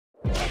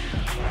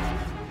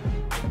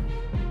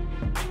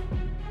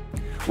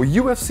Well,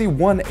 UFC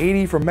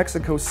 180 from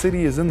Mexico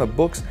City is in the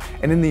books,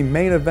 and in the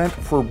main event,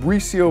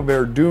 Fabricio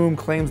Werdum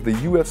claims the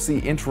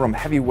UFC interim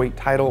heavyweight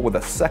title with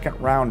a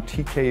second-round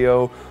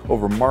TKO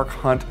over Mark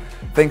Hunt,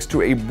 thanks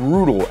to a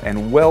brutal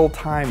and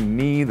well-timed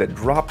knee that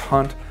dropped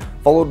Hunt,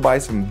 followed by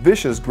some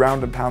vicious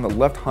ground and pound that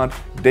left Hunt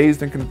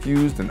dazed and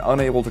confused and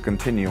unable to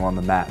continue on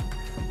the mat.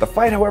 The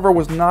fight, however,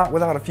 was not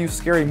without a few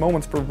scary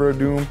moments for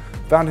Werdum,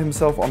 found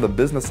himself on the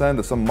business end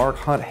of some Mark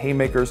Hunt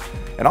haymakers,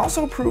 and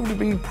also proved to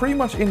be pretty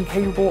much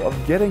incapable of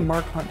getting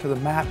Mark Hunt to the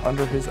mat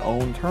under his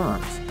own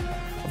terms.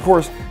 Of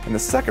course, in the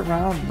second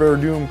round,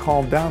 Werdum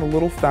calmed down a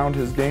little, found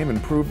his game,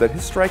 and proved that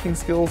his striking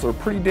skills are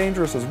pretty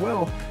dangerous as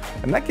well,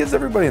 and that gives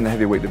everybody in the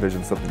heavyweight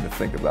division something to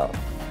think about.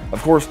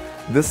 Of course,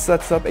 this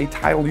sets up a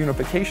title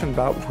unification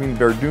bout between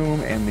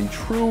Werdum and the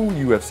true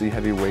UFC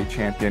heavyweight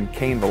champion,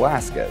 Cain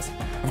Velasquez.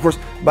 Of course,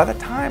 by the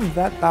time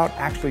that bout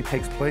actually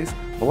takes place,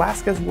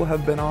 Velasquez will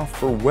have been off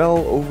for well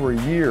over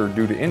a year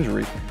due to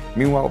injury.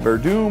 Meanwhile,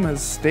 Werdum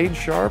has stayed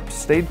sharp,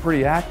 stayed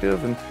pretty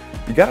active, and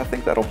you gotta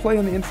think that'll play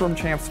in the interim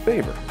champ's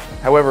favor.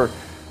 However,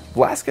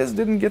 Velasquez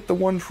didn't get the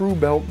one true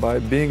belt by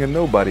being a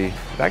nobody.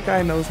 That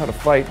guy knows how to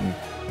fight, and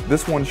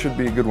this one should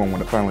be a good one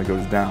when it finally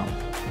goes down.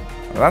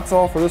 Now, that's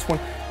all for this one.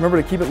 Remember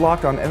to keep it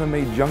locked on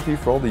MMA Junkie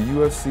for all the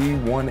UFC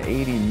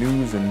 180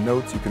 news and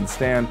notes you can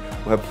stand.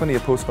 We'll have plenty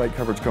of post-fight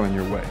coverage coming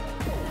your way.